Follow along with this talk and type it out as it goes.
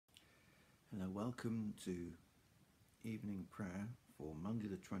Hello, welcome to evening prayer for Monday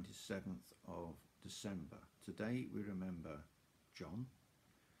the 27th of December. Today we remember John,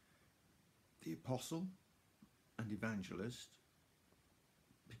 the Apostle and Evangelist,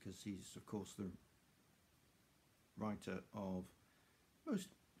 because he's of course the writer of most,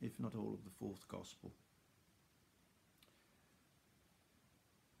 if not all, of the fourth Gospel.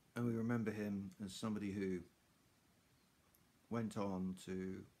 And we remember him as somebody who went on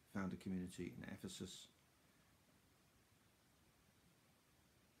to found a community in Ephesus,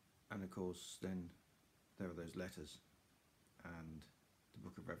 and of course then there are those letters and the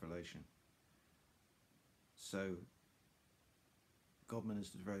book of Revelation. So God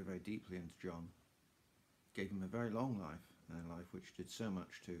ministered very, very deeply into John, gave him a very long life, and a life which did so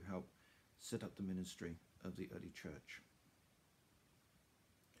much to help set up the ministry of the early church.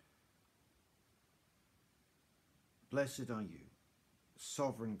 Blessed are you,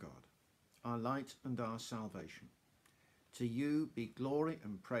 Sovereign God, our light and our salvation. To you be glory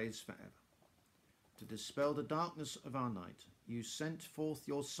and praise forever. To dispel the darkness of our night, you sent forth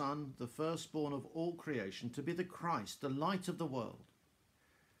your Son, the firstborn of all creation, to be the Christ, the light of the world.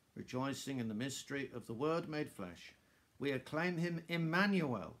 Rejoicing in the mystery of the Word made flesh, we acclaim him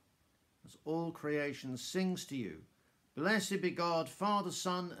Emmanuel, as all creation sings to you. Blessed be God, Father,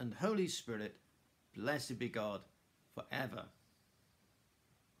 Son, and Holy Spirit. Blessed be God forever.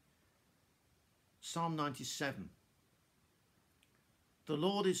 Psalm 97. The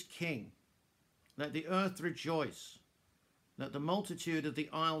Lord is King. Let the earth rejoice. Let the multitude of the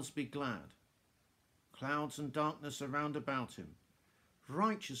isles be glad. Clouds and darkness are round about him.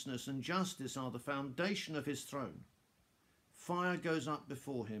 Righteousness and justice are the foundation of his throne. Fire goes up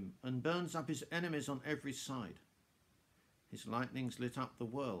before him and burns up his enemies on every side. His lightnings lit up the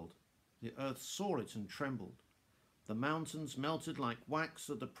world. The earth saw it and trembled. The mountains melted like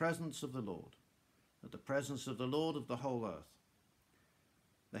wax at the presence of the Lord, at the presence of the Lord of the whole earth.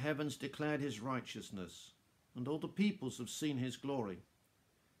 The heavens declared his righteousness, and all the peoples have seen his glory.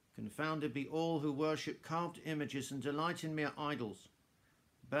 Confounded be all who worship carved images and delight in mere idols.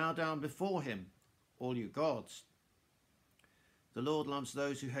 Bow down before him, all you gods. The Lord loves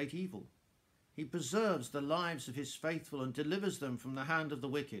those who hate evil. He preserves the lives of his faithful and delivers them from the hand of the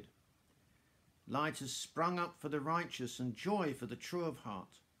wicked. Light has sprung up for the righteous and joy for the true of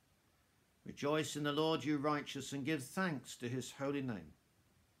heart. Rejoice in the Lord, you righteous, and give thanks to his holy name.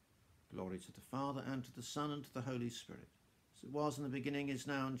 Glory to the Father, and to the Son, and to the Holy Spirit, as it was in the beginning, is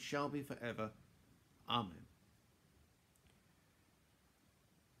now, and shall be forever. Amen.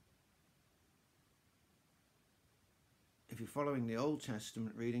 If you're following the Old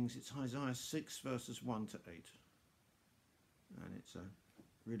Testament readings, it's Isaiah 6 verses 1 to 8. And it's a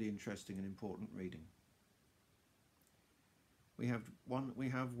really interesting and important reading. We have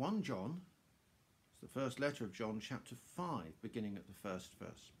 1 John. It's the first letter of John, chapter 5, beginning at the first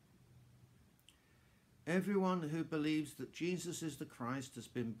verse. Everyone who believes that Jesus is the Christ has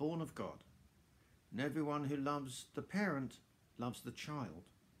been born of God, and everyone who loves the parent loves the child.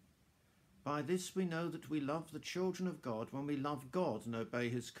 By this we know that we love the children of God, when we love God and obey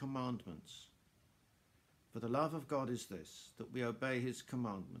his commandments. For the love of God is this, that we obey his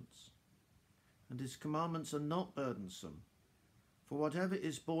commandments. And his commandments are not burdensome, for whatever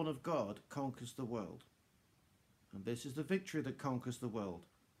is born of God conquers the world. And this is the victory that conquers the world,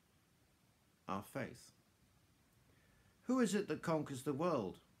 our faith. Who is it that conquers the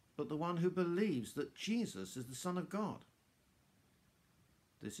world but the one who believes that Jesus is the Son of God?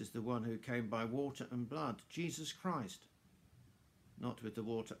 This is the one who came by water and blood, Jesus Christ, not with the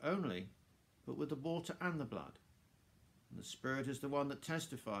water only, but with the water and the blood. And the Spirit is the one that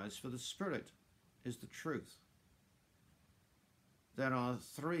testifies, for the Spirit is the truth. There are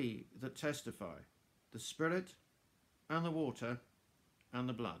three that testify, the Spirit and the water and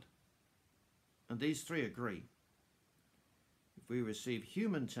the blood. And these three agree. If we receive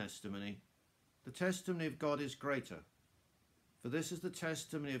human testimony, the testimony of God is greater. For this is the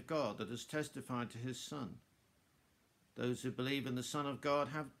testimony of God that has testified to his Son. Those who believe in the Son of God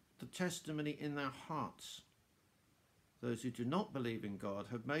have the testimony in their hearts. Those who do not believe in God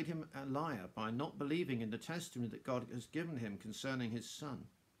have made him a liar by not believing in the testimony that God has given him concerning his Son.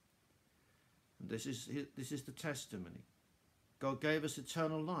 And this is the testimony. God gave us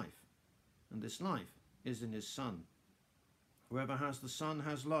eternal life, and this life is in his Son. Whoever has the Son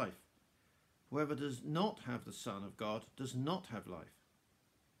has life. Whoever does not have the Son of God does not have life.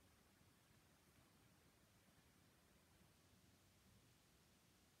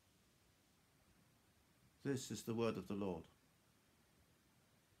 This is the word of the Lord.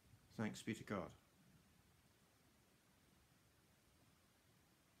 Thanks be to God.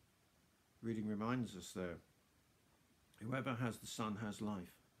 Reading reminds us there, whoever has the Son has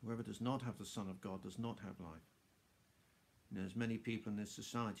life. Whoever does not have the Son of God does not have life. And there's many people in this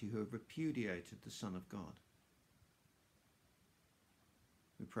society who have repudiated the Son of God.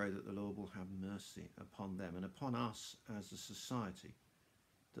 We pray that the Lord will have mercy upon them and upon us as a society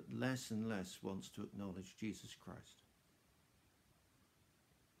that less and less wants to acknowledge Jesus Christ.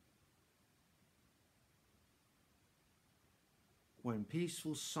 When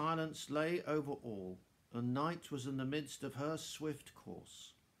peaceful silence lay over all, and night was in the midst of her swift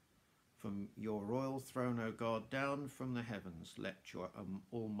course, from your royal throne, O God, down from the heavens, let your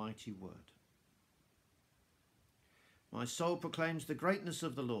almighty word. My soul proclaims the greatness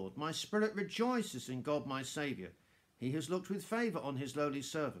of the Lord. My spirit rejoices in God my Saviour. He has looked with favour on his lowly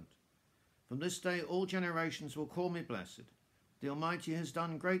servant. From this day all generations will call me blessed. The Almighty has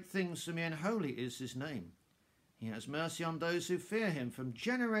done great things for me, and holy is his name. He has mercy on those who fear him from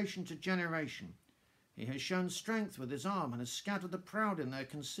generation to generation. He has shown strength with his arm and has scattered the proud in their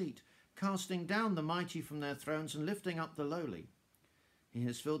conceit, casting down the mighty from their thrones and lifting up the lowly. He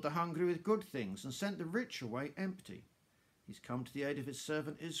has filled the hungry with good things and sent the rich away empty. He's come to the aid of his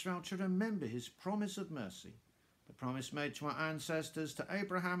servant Israel to remember his promise of mercy, the promise made to our ancestors, to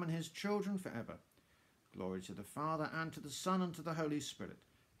Abraham and his children forever. Glory to the Father, and to the Son, and to the Holy Spirit,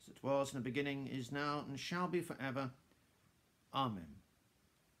 as it was in the beginning, is now, and shall be forever. Amen.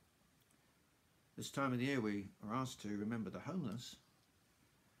 This time of the year we are asked to remember the homeless.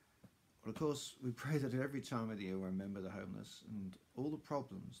 Well, of course, we pray that at every time of the year we remember the homeless and all the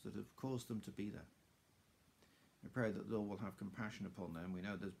problems that have caused them to be there. We pray that the Lord will have compassion upon them. We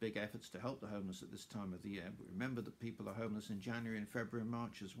know there's big efforts to help the homeless at this time of the year, but remember that people are homeless in January and February and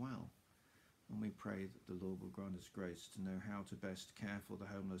March as well. And we pray that the Lord will grant us grace to know how to best care for the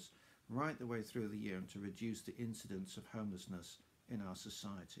homeless right the way through the year and to reduce the incidence of homelessness in our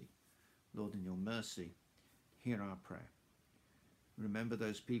society. Lord, in your mercy, hear our prayer. Remember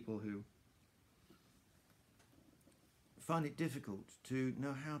those people who find it difficult to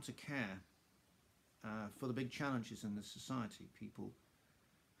know how to care for the big challenges in the society, people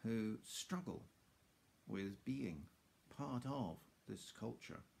who struggle with being part of this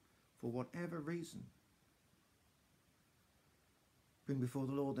culture for whatever reason. Bring before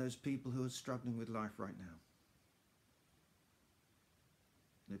the Lord those people who are struggling with life right now.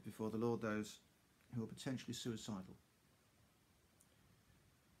 Lift before the Lord those who are potentially suicidal.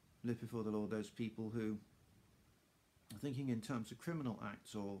 Lift before the Lord those people who are thinking in terms of criminal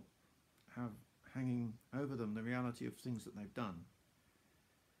acts or have hanging over them the reality of things that they've done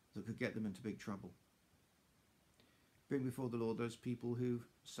that could get them into big trouble. Bring before the Lord those people who've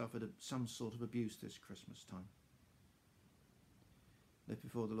suffered some sort of abuse this Christmas time. Lift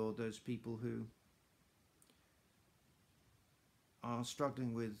before the Lord those people who are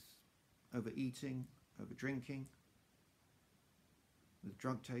struggling with overeating, over drinking, with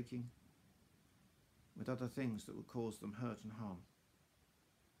drug taking, with other things that will cause them hurt and harm.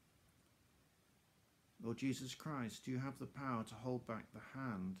 Lord Jesus Christ, you have the power to hold back the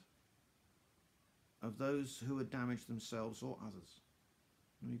hand of those who would damage themselves or others.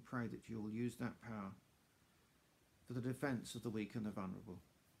 And we pray that you will use that power for the defence of the weak and the vulnerable.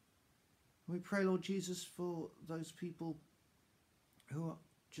 And we pray, Lord Jesus, for those people who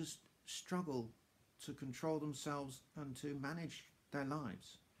just struggle to control themselves and to manage their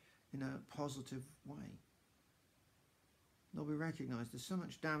lives in a positive way. Lord, we recognise there's so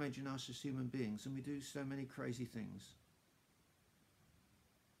much damage in us as human beings and we do so many crazy things.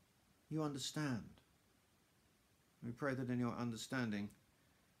 You understand. We pray that in your understanding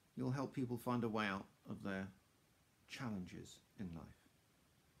you'll help people find a way out of their challenges in life.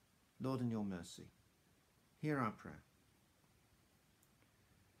 Lord, in your mercy, hear our prayer.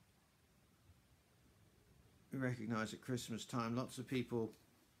 We recognise at Christmas time lots of people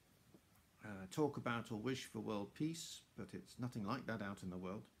talk about or wish for world peace, but it's nothing like that out in the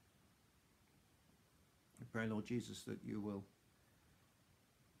world. We pray, Lord Jesus, that you will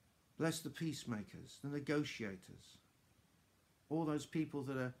bless the peacemakers, the negotiators, all those people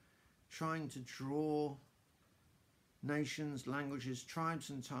that are trying to draw nations, languages, tribes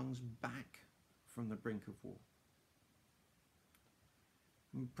and tongues back from the brink of war.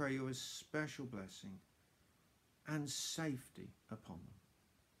 We pray your special blessing and safety upon them.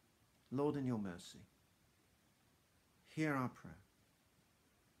 Lord, in your mercy, hear our prayer.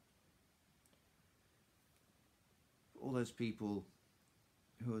 For all those people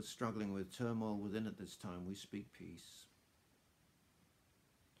who are struggling with turmoil within at this time, we speak peace.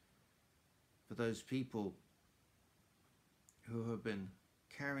 For those people who have been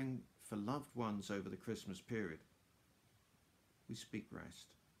caring for loved ones over the Christmas period, we speak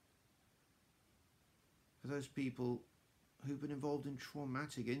rest. for those people who've been involved in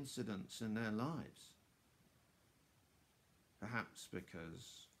traumatic incidents in their lives. Perhaps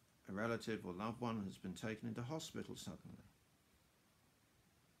because a relative or loved one has been taken into hospital suddenly,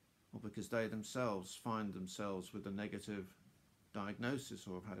 or because they themselves find themselves with a negative diagnosis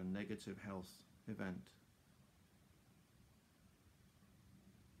or have had a negative health event.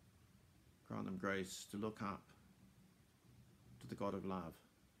 Grant them grace to look up to the God of love,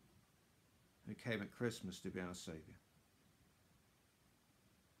 who came at Christmas to be our Saviour.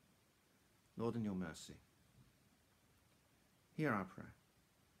 Lord, in your mercy, hear our prayer.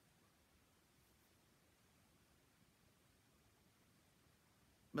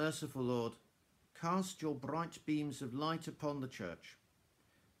 Merciful Lord, cast your bright beams of light upon the Church,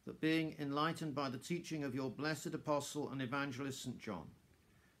 that being enlightened by the teaching of your blessed Apostle and Evangelist St. John,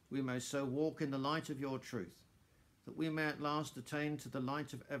 we may so walk in the light of your truth, that we may at last attain to the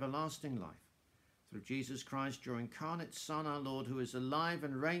light of everlasting life, through Jesus Christ, your incarnate Son, our Lord, who is alive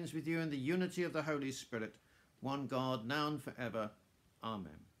and reigns with you in the unity of the Holy Spirit, one God, now and forever.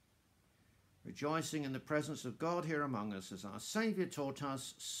 Amen. Rejoicing in the presence of God here among us, as our Saviour taught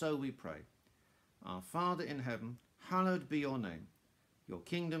us, so we pray. Our Father in heaven, hallowed be your name. Your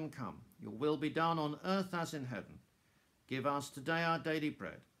kingdom come, your will be done on earth as in heaven. Give us today our daily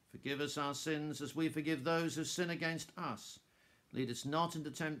bread. Forgive us our sins as we forgive those who sin against us. Lead us not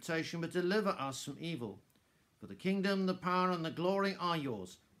into temptation, but deliver us from evil. For the kingdom, the power, and the glory are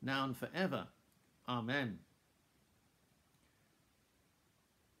yours, now and forever. Amen.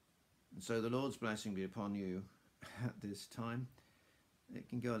 And so the Lord's blessing be upon you at this time. It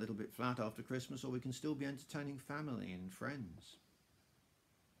can go a little bit flat after Christmas, or we can still be entertaining family and friends.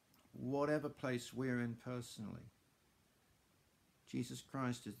 Whatever place we're in personally, Jesus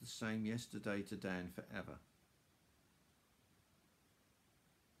Christ is the same yesterday, today, and forever.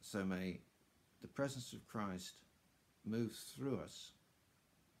 So may the presence of Christ move through us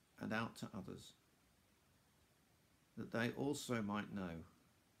and out to others, that they also might know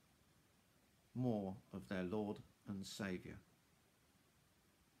more of their Lord and Saviour.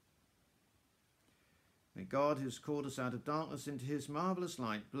 May God, who has called us out of darkness into his marvellous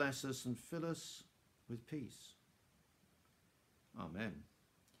light, bless us and fill us with peace. Amen.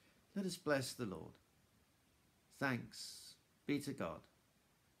 Let us bless the Lord. Thanks be to God.